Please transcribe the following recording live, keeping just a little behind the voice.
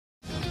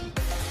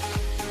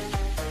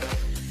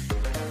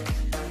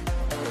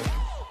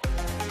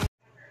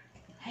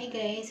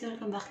guys!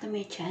 Welcome back to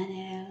my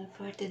channel.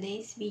 For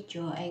today's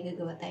video ay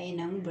gagawa tayo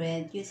ng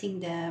bread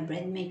using the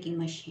bread making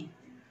machine.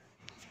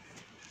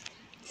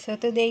 So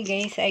today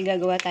guys ay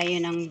gagawa tayo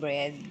ng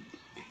bread.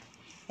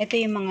 Ito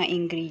yung mga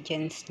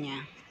ingredients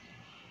niya.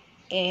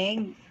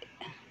 Egg,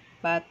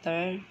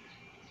 butter,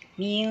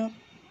 milk,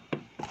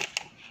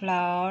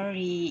 flour,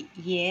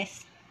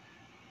 yeast,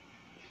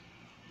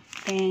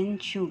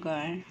 and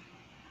sugar.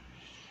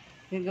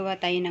 Gagawa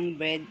tayo ng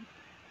bread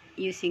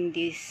using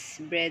this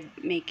bread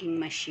making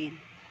machine.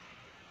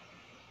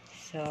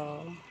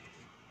 So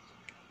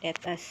let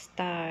us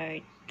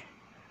start.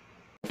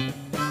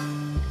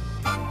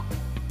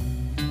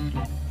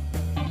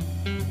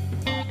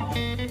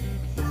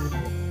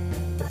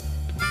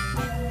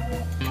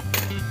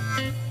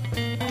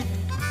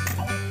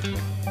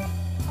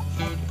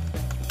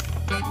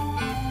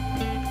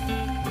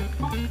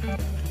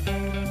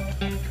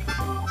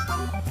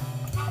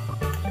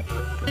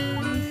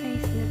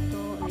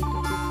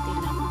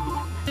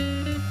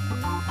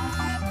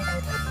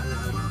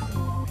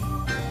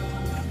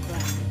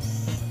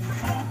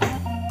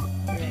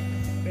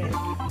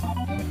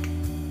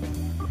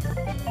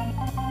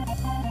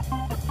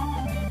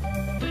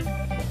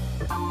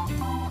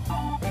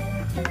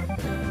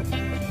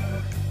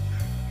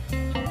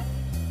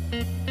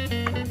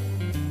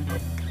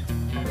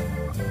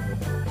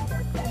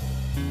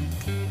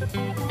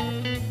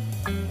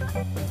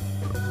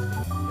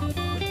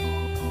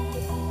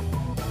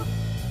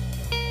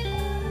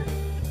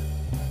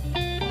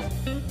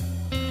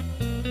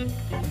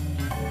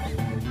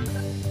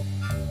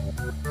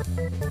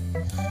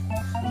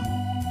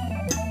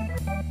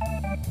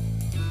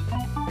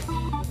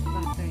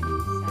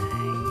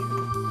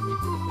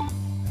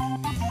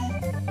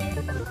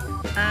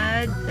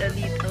 Add a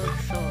little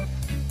salt.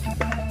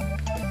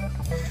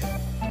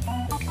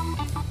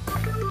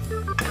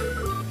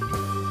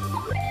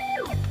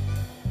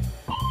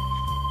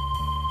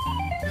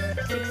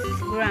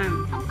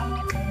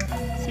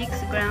 Six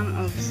gram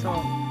of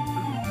salt.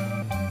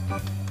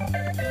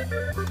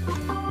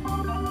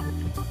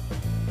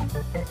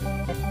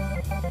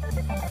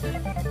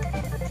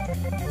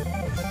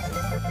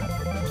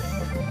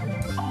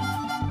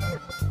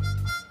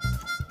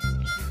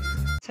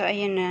 So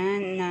ayan na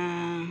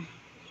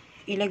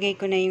ilagay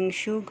ko na yung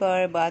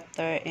sugar,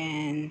 butter,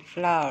 and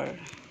flour.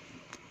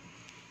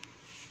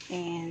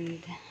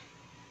 And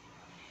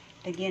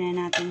lagyan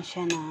na natin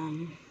siya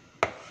ng,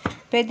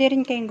 pwede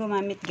rin kayong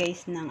gumamit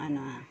guys ng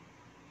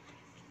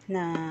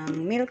ng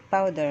milk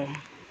powder.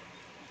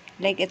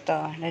 Like ito,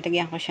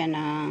 lalagyan ko siya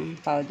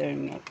ng powder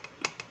milk.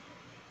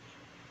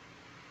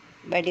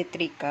 Bali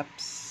 3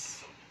 cups.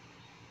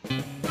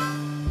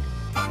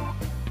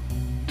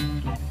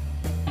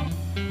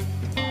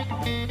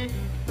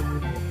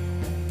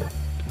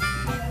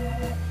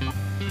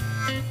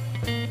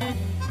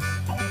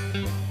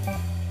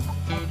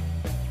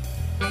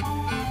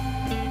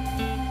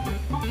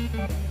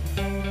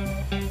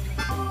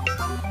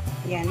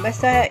 Yan,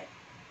 basta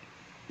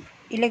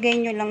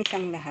ilagay nyo lang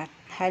siyang lahat.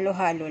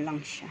 Halo-halo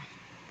lang siya.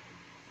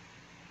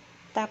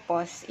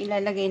 Tapos,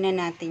 ilalagay na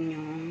natin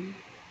yung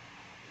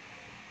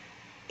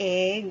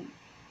egg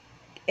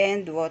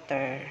and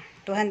water.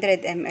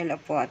 200 ml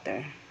of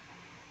water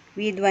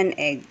with 1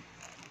 egg.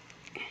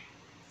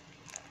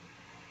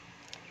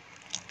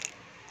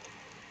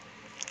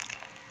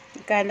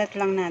 Ikalat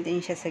lang natin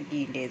siya sa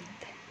gilid.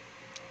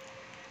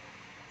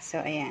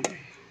 So, ayan.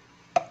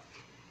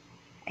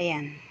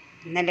 Ayan.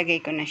 Nalagay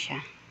ko na siya.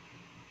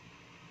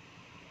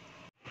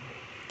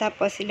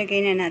 Tapos, ilagay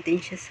na natin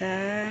siya sa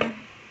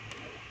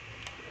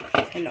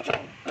loob.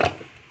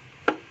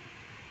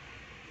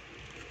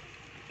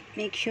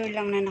 Make sure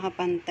lang na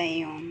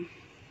nakapantay yung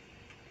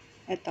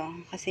ito.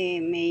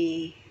 Kasi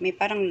may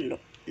parang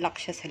lock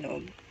siya sa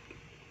loob.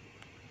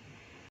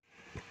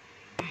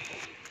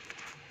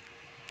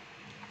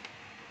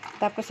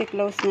 Tapos,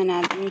 i-close na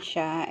natin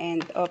siya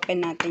and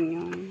open natin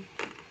yung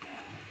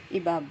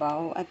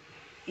ibabaw at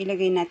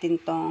ilagay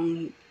natin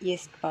tong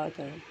yeast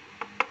powder.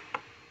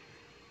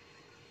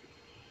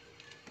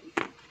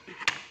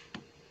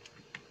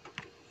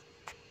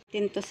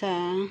 Tinto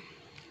sa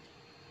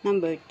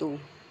number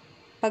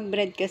 2. Pag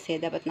bread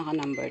kasi, dapat naka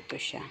number 2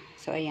 siya.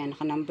 So, ayan,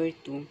 naka number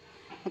 2.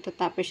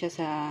 Matatapos siya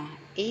sa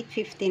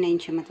 8:59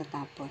 siya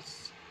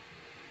matatapos.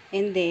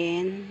 And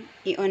then,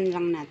 i-on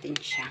lang natin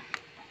siya.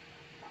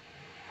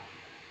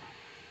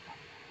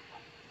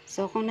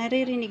 So, kung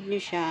naririnig nyo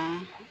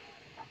siya,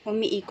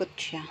 umiikot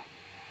siya.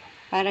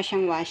 Para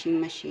siyang washing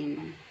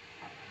machine.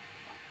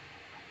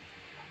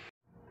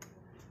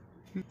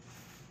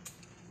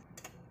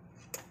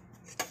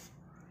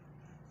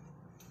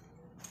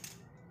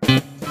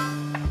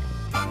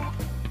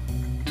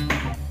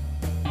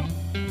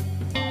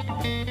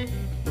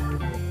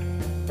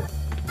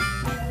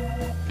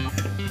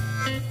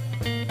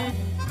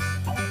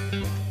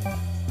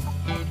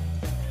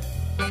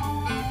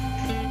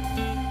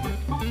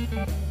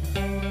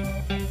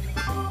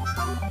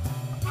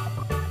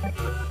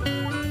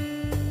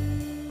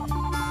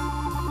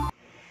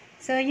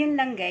 So, yun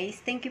lang guys.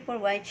 Thank you for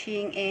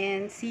watching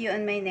and see you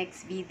on my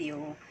next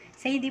video.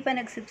 Sa hindi pa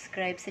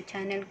nag-subscribe sa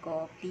channel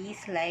ko,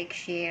 please like,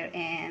 share,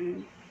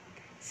 and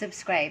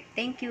subscribe.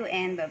 Thank you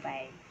and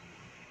bye-bye.